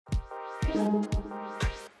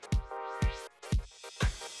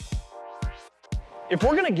If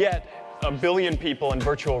we're going to get a billion people in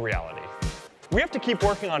virtual reality, we have to keep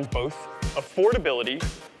working on both affordability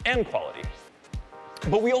and quality.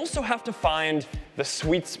 But we also have to find the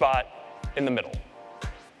sweet spot in the middle.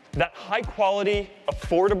 That high-quality,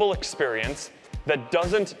 affordable experience that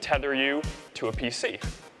doesn't tether you to a PC.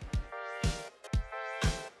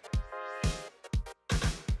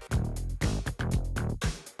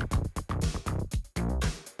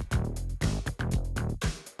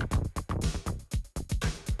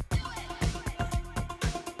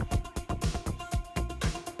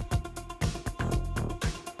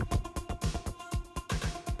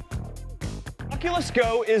 Oculus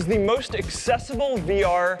Go is the most accessible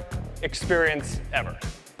VR experience ever.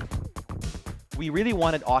 We really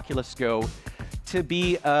wanted Oculus Go to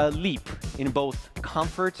be a leap in both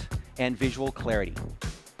comfort and visual clarity.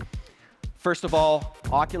 First of all,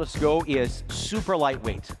 Oculus Go is super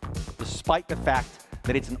lightweight, despite the fact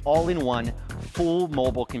that it's an all-in-one full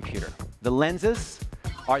mobile computer. The lenses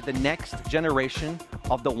are the next generation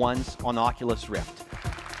of the ones on Oculus Rift.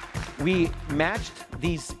 We matched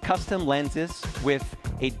these custom lenses with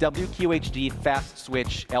a WQHD fast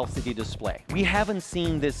switch LCD display. We haven't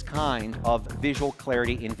seen this kind of visual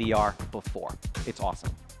clarity in VR before. It's awesome.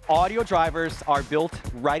 Audio drivers are built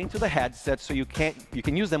right into the headset, so you can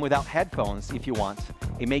use them without headphones if you want.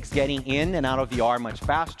 It makes getting in and out of VR much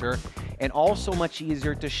faster and also much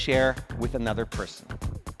easier to share with another person.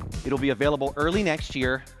 It'll be available early next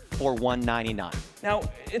year for $199. Now,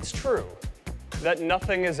 it's true that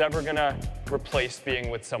nothing is ever going to replace being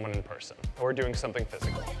with someone in person or doing something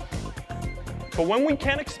physical. But when we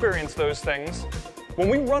can experience those things, when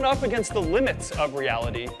we run up against the limits of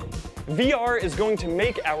reality, VR is going to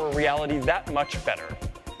make our reality that much better.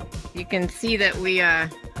 You can see that we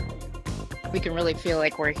can really feel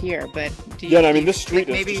like we're here, but yeah, I mean, this street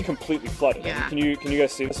is just completely flooded. Yeah. I mean, can you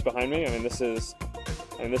guys see this behind me? I mean, this is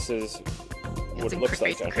what it looks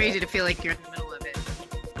like. It's crazy to feel like you're in the middle of it.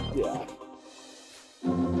 Yeah.